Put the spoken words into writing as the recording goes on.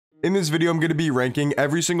In this video, I'm going to be ranking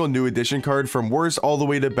every single new edition card from worst all the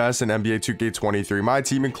way to best in NBA 2K23 My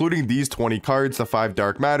Team, including these 20 cards, the 5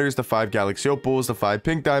 Dark Matters, the 5 Galaxy Opals, the 5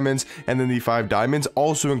 Pink Diamonds, and then the 5 Diamonds,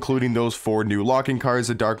 also including those 4 new locking cards,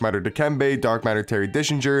 the Dark Matter Dikembe, Dark Matter Terry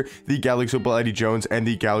Dishinger, the Galaxy Opal Eddie Jones, and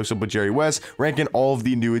the Galaxy Opal Jerry West, ranking all of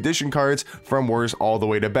the new edition cards from worst all the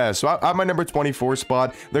way to best. So at my number 24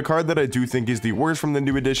 spot, the card that I do think is the worst from the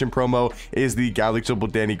new edition promo is the Galaxy Opal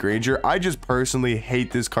Danny Granger. I just personally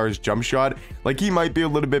hate this card's jump shot. Like, he might be a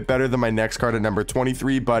little bit better than my next card at number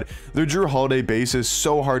 23, but the Drew Holiday base is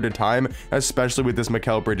so hard to time, especially with this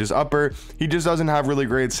Mikal Bridges upper. He just doesn't have really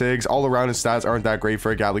great SIGs. All around, his stats aren't that great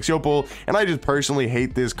for a Galaxy Opal, and I just personally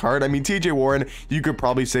hate this card. I mean, TJ Warren, you could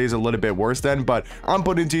probably say is a little bit worse than, but I'm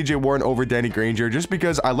putting TJ Warren over Danny Granger just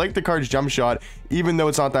because I like the card's jump shot. Even though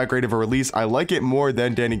it's not that great of a release, I like it more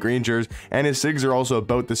than Danny Granger's, and his SIGs are also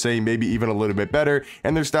about the same, maybe even a little bit better,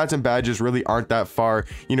 and their stats and badges really aren't that far,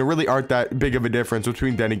 really aren't that big of a difference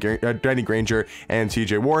between Danny Granger and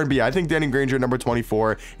TJ Warren. But yeah, I think Danny Granger number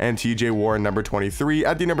 24 and TJ Warren number 23.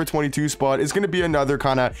 At the number 22 spot is going to be another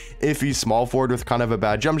kind of iffy small forward with kind of a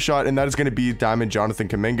bad jump shot, and that is going to be Diamond Jonathan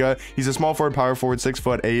Kuminga. He's a small forward, power forward,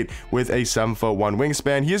 6'8" with a 7'1"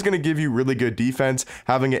 wingspan. He is going to give you really good defense,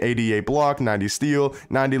 having an 88 block, 90 steal,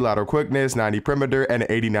 90 lateral quickness, 90 perimeter, and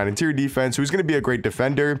 89 interior defense. So he's going to be a great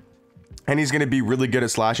defender. And he's going to be really good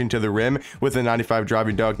at slashing to the rim with a 95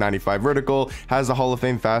 driving dunk, 95 vertical, has the Hall of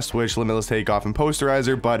Fame fast switch, limitless takeoff, and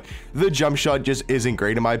posterizer, but the jump shot just isn't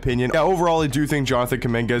great in my opinion. Yeah, overall, I do think Jonathan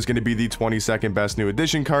Kuminga is going to be the 22nd best new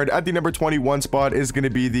edition card. At the number 21 spot is going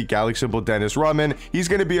to be the Galaxy Opal Dennis Rodman. He's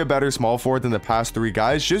going to be a better small forward than the past 3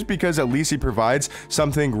 guys, just because at least he provides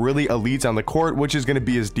something really elite on the court, which is going to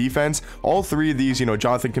be his defense. All 3 of these,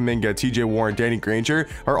 Jonathan Kuminga, TJ Warren, Danny Granger,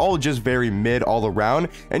 are all just very mid all around.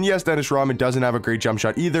 And yes, Dennis Rodman doesn't have a great jump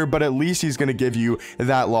shot either, but at least he's going to give you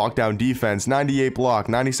that lockdown defense, 98 block,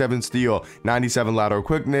 97 steal, 97 lateral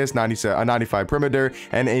quickness, 95 perimeter,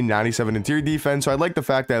 and a 97 interior defense. So I like the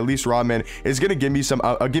fact that at least Rodman is going to give me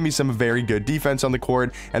some very good defense on the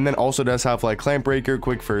court, and then also does have like clamp breaker,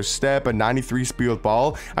 quick first step, a 93 speed with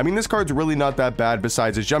ball. I mean, this card's really not that bad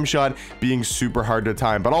besides his jump shot being super hard to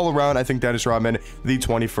time, but all around, I think Dennis Rodman, the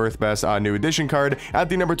 21st best new edition card. At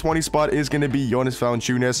the number 20 spot is going to be Jonas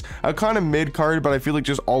Valanciunas, a kind of mid card, but I feel like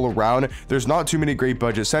just all around, there's not too many great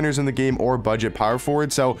budget centers in the game or budget power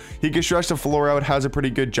forward, so he can stretch the floor out, has a pretty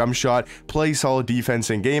good jump shot, plays solid defense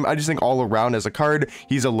in game. I just think all around as a card,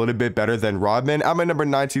 he's a little bit better than Rodman. At my number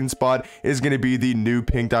 19 spot is going to be the new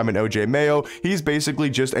Pink Diamond OJ Mayo. He's basically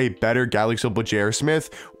just a better Galaxy Opal J.R. Smith,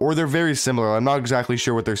 or they're very similar. I'm not exactly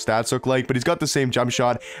sure what their stats look like, but he's got the same jump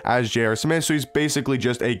shot as J.R. Smith, so he's basically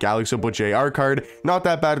just a Galaxy Opal JR card. Not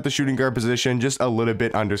that bad at the shooting guard position, just a little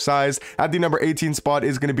bit undersized. At the number 18 spot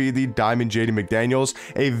is going to be the Diamond JD McDaniels,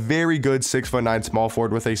 a very good 6'9" small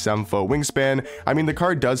forward with a 7-foot wingspan. I mean, the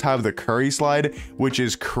card does have the Curry slide, which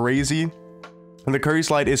is crazy. And the Curry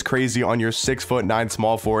slide is crazy on your 6'9"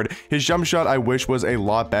 small forward. His jump shot I wish was a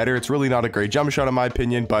lot better. It's really not a great jump shot in my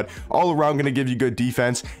opinion, but all around going to give you good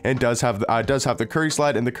defense, and does have the Curry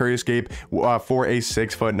slide and the Curry escape for a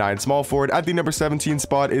 6'9" small forward. At the number 17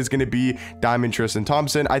 spot is going to be Diamond Tristan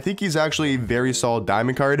Thompson. I think he's actually a very solid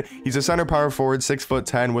diamond card. He's a center power forward,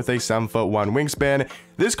 6'10" with a 7'1" wingspan.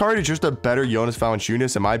 This card is just a better Jonas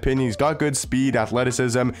Valanciunas in my opinion. He's got good speed,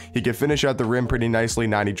 athleticism. He can finish at the rim pretty nicely,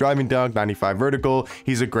 90 driving dunk, 95 vertical.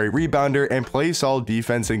 He's a great rebounder and plays solid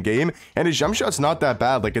defense in game. And his jump shot's not that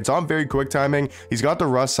bad. Like, it's on very quick timing. He's got the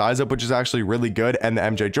Russ size up, which is actually really good, and the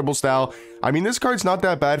MJ dribble style. I mean, this card's not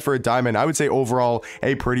that bad for a diamond. I would say overall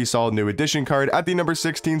a pretty solid new edition card. At the number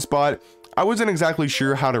 16 spot, I wasn't exactly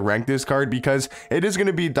sure how to rank this card because it is going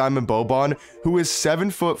to be Diamond Boban, who is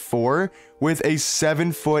 7'4" with a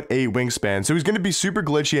 7'8" wingspan. So he's going to be super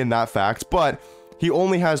glitchy in that fact, but he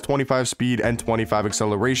only has 25 speed and 25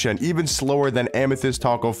 acceleration, even slower than Amethyst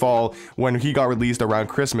Taco Fall when he got released around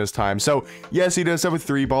Christmas time. So yes, he does have a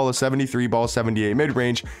 3 ball, a 73 ball, 78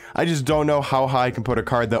 mid-range. I just don't know how high I can put a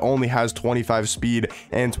card that only has 25 speed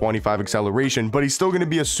and 25 acceleration, but he's still going to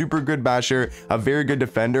be a super good basher, a very good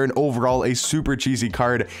defender, and overall a super cheesy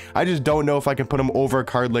card. I just don't know if I can put him over a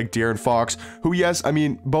card like De'Aaron Fox, who, yes, I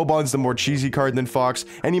mean, Boban's the more cheesy card than Fox,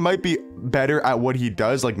 and he might be better at what he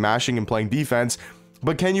does, like mashing and playing defense.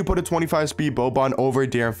 But can you put a 25 speed Boban over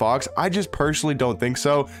De'Aaron Fox? I just personally don't think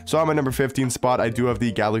so. So on my number 15 spot, I do have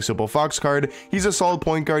the Galaxy Opal Fox card. He's a solid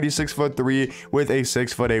point guard. He's 6'3" with a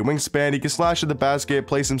 6'8" wingspan. He can slash to the basket,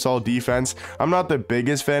 play some solid defense. I'm not the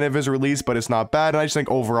biggest fan of his release, but it's not bad. And I just think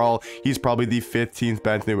overall, he's probably the 15th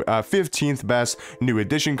best new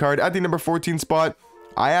edition card. At the number 14 spot,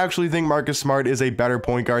 I actually think Marcus Smart is a better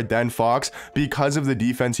point guard than Fox because of the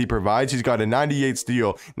defense he provides. He's got a 98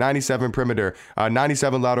 steal, 97 perimeter,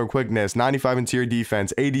 97 lateral quickness, 95 interior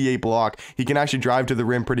defense, 88 block. He can actually drive to the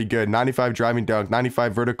rim pretty good, 95 driving dunk,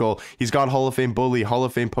 95 vertical. He's got Hall of Fame bully, Hall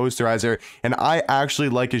of Fame posterizer, and I actually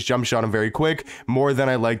like his jump shot on very quick more than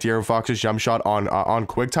I like De'Aaron Fox's jump shot on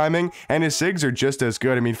quick timing, and his SIGs are just as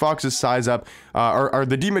good. I mean, Fox's size up, or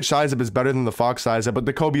the D-Mitch size up is better than the Fox size up, but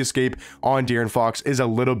the Kobe escape on De'Aaron Fox is a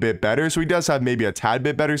little bit better, so he does have maybe a tad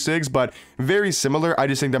bit better SIGs, but very similar. I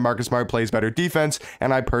just think that Marcus Smart plays better defense,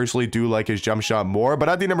 and I personally do like his jump shot more. But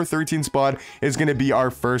at the number 13 spot is going to be our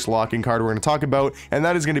first lock-in card we're going to talk about, and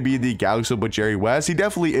that is going to be the Galaxy with Jerry West. He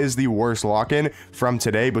definitely is the worst lock-in from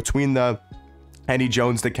today between the Eddie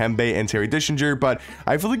Jones, Dikembe, and Terry Dischinger, but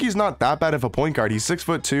I feel like he's not that bad of a point guard. He's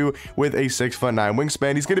 6'2" with a 6'9"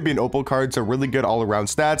 wingspan. He's going to be an opal card, so really good all-around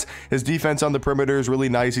stats. His defense on the perimeter is really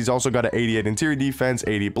nice. He's also got an 88 interior defense,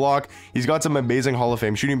 80 block. He's got some amazing Hall of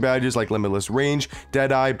Fame shooting badges like Limitless Range,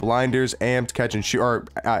 Deadeye, Blinders, Amped, Catch and Shoot, or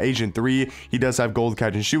Agent 3. He does have Gold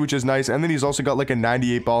Catch and Shoot, which is nice, and then he's also got like a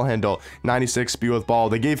 98 ball handle, 96 speed with ball.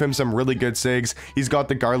 They gave him some really good SIGs. He's got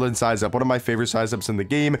the Garland size up, one of my favorite size ups in the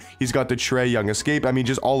game. He's got the Trae Young escape. I mean,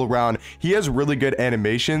 just all around, he has really good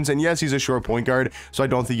animations, and yes, he's a short point guard, so I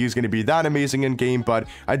don't think he's going to be that amazing in game, but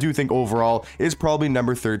I do think overall is probably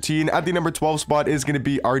number 13. At the number 12 spot is going to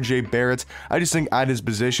be RJ Barrett. I just think at his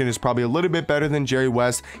position is probably a little bit better than Jerry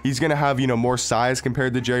West. He's going to have, you know, more size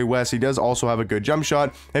compared to Jerry West. He does also have a good jump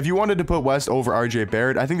shot. If you wanted to put West over RJ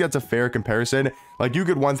Barrett, I think that's a fair comparison. Like, you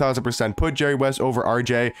could 1000% put Jerry West over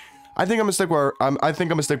RJ. I think I'm gonna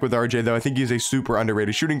stick with RJ though. I think he's a super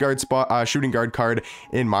underrated shooting guard card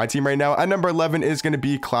in my team right now. At number 11 is gonna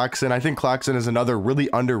be Claxton. I think Claxton is another really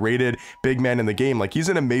underrated big man in the game. Like, he's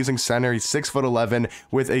an amazing center. He's 6'11"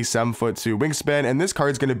 with a 7'2" wingspan, and this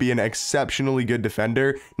card's gonna be an exceptionally good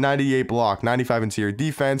defender. 98 block, 95 interior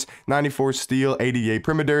defense, 94 steal, 88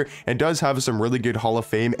 perimeter, and does have some really good Hall of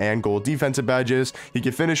Fame and gold defensive badges. He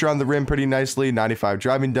can finish around the rim pretty nicely. 95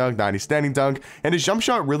 driving dunk, 90 standing dunk, and his jump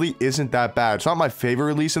shot really isn't that bad. It's not my favorite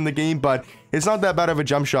release in the game, but it's not that bad of a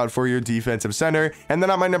jump shot for your defensive center. And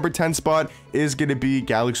then at my number 10 spot is going to be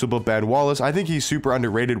Galaxy Ben Wallace. I think he's super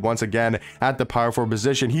underrated once again at the power forward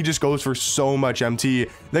position. He just goes for so much MT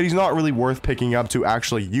that he's not really worth picking up to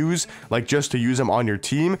actually use, like just to use him on your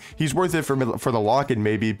team. He's worth it for the lock-in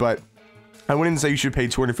maybe, but I wouldn't say you should pay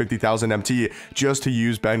 250,000 MT just to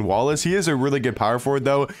use Ben Wallace. He is a really good power forward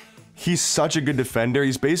though. He's such a good defender.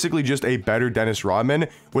 He's basically just a better Dennis Rodman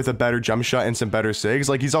with a better jump shot and some better SIGs.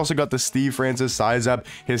 Like, he's also got the Steve Francis size up.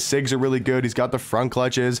 His SIGs are really good. He's got the front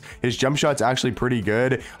clutches. His jump shot's actually pretty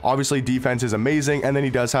good. Obviously, defense is amazing, and then he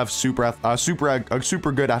does have super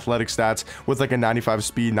good athletic stats with like a 95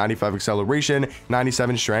 speed, 95 acceleration,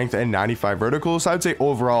 97 strength, and 95 vertical. So I'd say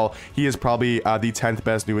overall, he is probably the 10th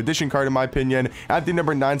best new edition card in my opinion. At the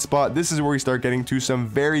number 9 spot, this is where we start getting to some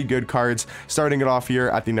very good cards. Starting it off here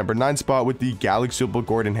at the number 9 spot with the Galaxy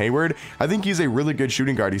Gordon Hayward. I think he's a really good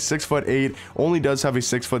shooting guard. He's 6'8", only does have a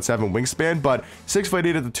 6'7" wingspan, but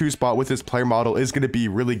 6'8" at the 2 spot with his player model is going to be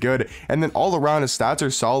really good. And then all around, his stats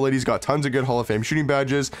are solid. He's got tons of good Hall of Fame shooting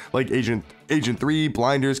badges like Agent 3,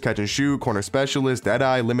 Blinders, Catch and Shoot, Corner Specialist,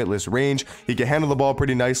 Deadeye, Limitless Range. He can handle the ball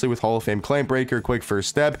pretty nicely with Hall of Fame Clamp Breaker, Quick First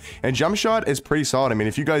Step, and jump shot is pretty solid. I mean,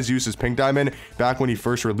 if you guys used his Pink Diamond back when he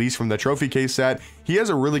first released from the trophy case set, he has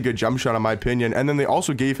a really good jump shot in my opinion. And then they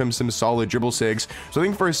also gave him some solid dribble SIGs. So I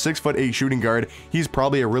think for a 6'8" shooting guard, he's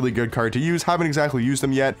probably a really good card to use. Haven't exactly used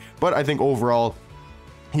him yet, but I think overall,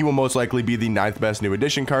 he will most likely be the 9th best new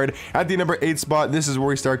edition card. At the number 8 spot, this is where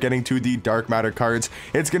we start getting to the dark matter cards.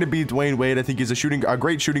 It's going to be Dwayne Wade. I think he's a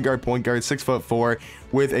great shooting guard, point guard, 6'4"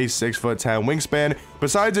 with a 6'10" wingspan.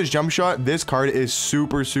 Besides his jump shot, this card is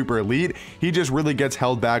super elite. He just really gets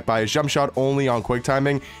held back by his jump shot only on quick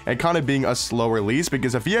timing and kind of being a slow release,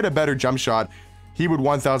 because if he had a better jump shot, he would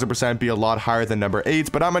 1000% be a lot higher than number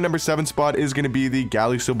 8. But at my number 7 spot is going to be the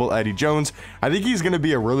Galaxy Eddie Jones. I think he's going to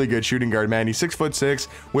be a really good shooting guard, man. He's 6'6"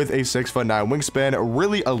 with a 6'9" wingspan,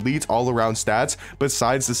 really elite all around stats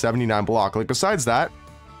besides the 79 block. Like, besides that,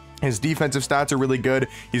 his defensive stats are really good.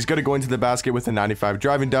 He's going to go into the basket with a 95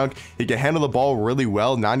 driving dunk. He can handle the ball really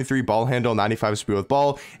well, 93 ball handle, 95 speed with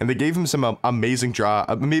ball, and they gave him some amazing Hall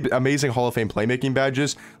of Fame playmaking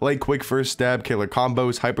badges like Quick First Step, Killer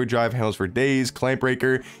Combos, Hyperdrive, Handles for Days, Clamp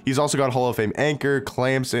Breaker. He's also got Hall of Fame Anchor,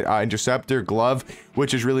 Clamps, Interceptor, Glove,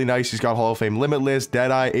 which is really nice. He's got Hall of Fame Limitless,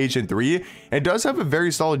 Deadeye, Agent 3, and does have a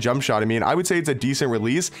very solid jump shot. I mean, I would say it's a decent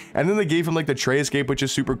release. And then they gave him like the tray escape, which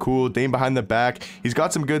is super cool. Dame behind the back. He's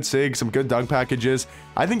got some good SIG, some good dunk packages.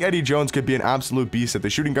 I think Eddie Jones could be an absolute beast at the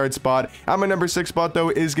shooting guard spot. At my number 6 spot, though,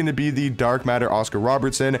 is going to be the Dark Matter Oscar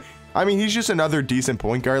Robertson. I mean, he's just another decent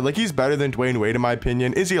point guard. Like, he's better than Dwayne Wade in my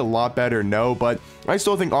opinion. Is he a lot better? No, but I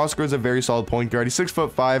still think Oscar is a very solid point guard. He's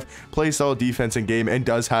 6'5", plays solid defense in game, and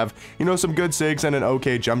does have, you know, some good SIGs and an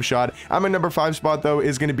okay jump shot. At my number 5 spot, though,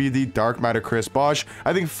 is going to be the Dark Matter Chris Bosh.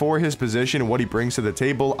 I think for his position and what he brings to the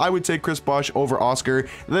table, I would take Chris Bosh over Oscar.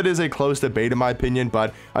 That is a close debate in my opinion,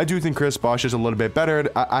 but I do think Chris Bosh is a little bit better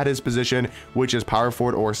at his position, which is power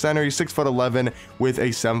forward or center. He's 6'11" with a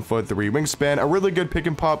 7'3" wingspan, a really good pick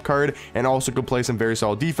and pop card, and also could play some very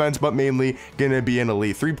solid defense, but mainly gonna be an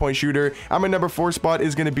elite 3-point shooter. At my number 4 spot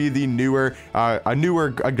is gonna be the newer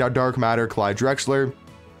Dark Matter Clyde Drexler.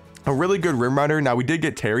 A really good rim runner. Now, we did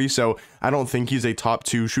get Terry, so I don't think he's a top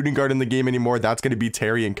 2 shooting guard in the game anymore. That's going to be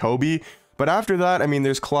Terry and Kobe. But after that, I mean,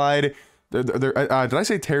 there's Clyde. Did I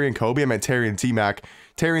say Terry and Kobe? I meant Terry and T-Mac.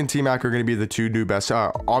 Terry and T-Mac are going to be the 2 new best,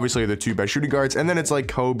 obviously the 2 best shooting guards. And then it's like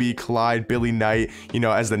Kobe, Clyde, Billy Knight, you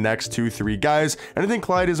know, as the next 2-3 guys. And I think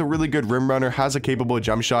Clyde is a really good rim runner, has a capable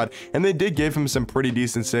jump shot, and they did give him some pretty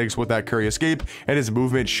decent SIGs with that Curry escape, and his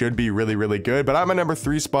movement should be really, really good. But at my number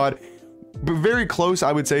 3 spot, but very close,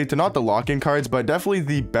 I would say, to not the lock-in cards, but definitely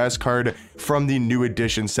the best card from the new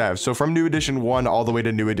edition set. So from new edition 1 all the way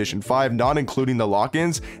to new edition 5, not including the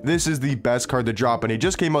lock-ins, this is the best card to drop. And he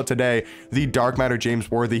just came out today, the Dark Matter James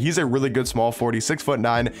Worthy. He's a really good small 40,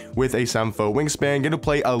 6'9" with a 7-foot wingspan, gonna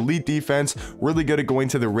play elite defense, really good at going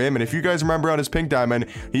to the rim. And if you guys remember on his pink diamond,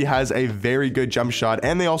 he has a very good jump shot,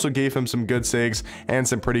 and they also gave him some good SIGs and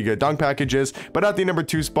some pretty good dunk packages. But at the number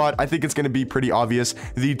 2 spot, I think it's gonna be pretty obvious,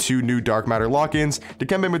 the 2 new Dark Matter lock-ins.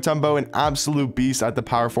 Dikembe Mutombo, an absolute beast at the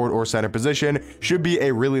power forward or center position, should be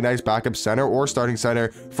a really nice backup center or starting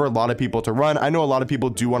center for a lot of people to run. I know a lot of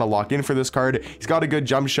people do want to lock in for this card. He's got a good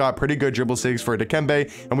jump shot, pretty good dribble SIGs for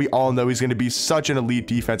Dikembe, and we all know he's going to be such an elite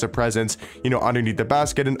defensive presence, you know, underneath the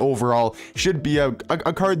basket, and overall should be a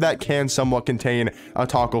card that can somewhat contain a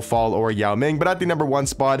Taco Fall or a Yao Ming. But at the number 1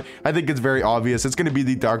 spot, I think it's very obvious. It's going to be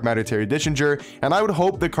the Dark Matter Terry Dischinger, and I would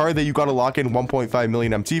hope the card that you got to lock in 1.5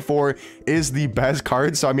 million MT for is the best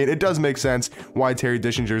card. So I mean, it does make sense why Terry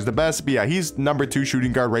Dischinger is the best. But yeah, he's number 2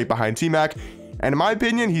 shooting guard right behind T-Mac. And in my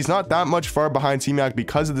opinion, he's not that much far behind T-Mac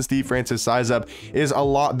because of the Steve Francis size up is a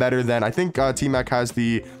lot better than, I think T-Mac has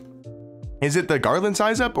the, is it the Garland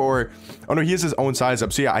size up, or oh no, he has his own size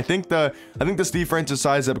up. So yeah, I think the Steve Francis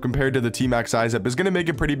size up compared to the T-Mac size up is going to make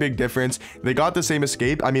a pretty big difference. They got the same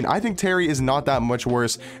escape. I mean, I think Terry is not that much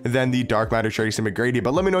worse than the Dark Matter Tracy McGrady.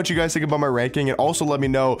 But let me know what you guys think about my ranking, and also let me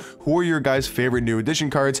know who are your guys' favorite new edition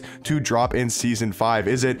cards to drop in season 5.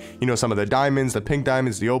 Is it, you know, some of the diamonds, the pink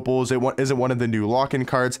diamonds, the opals? Is it one of the new lock-in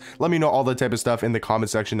cards? Let me know all that type of stuff in the comment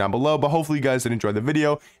section down below. But hopefully you guys did enjoy the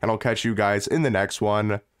video, and I'll catch you guys in the next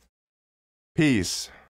one. Peace.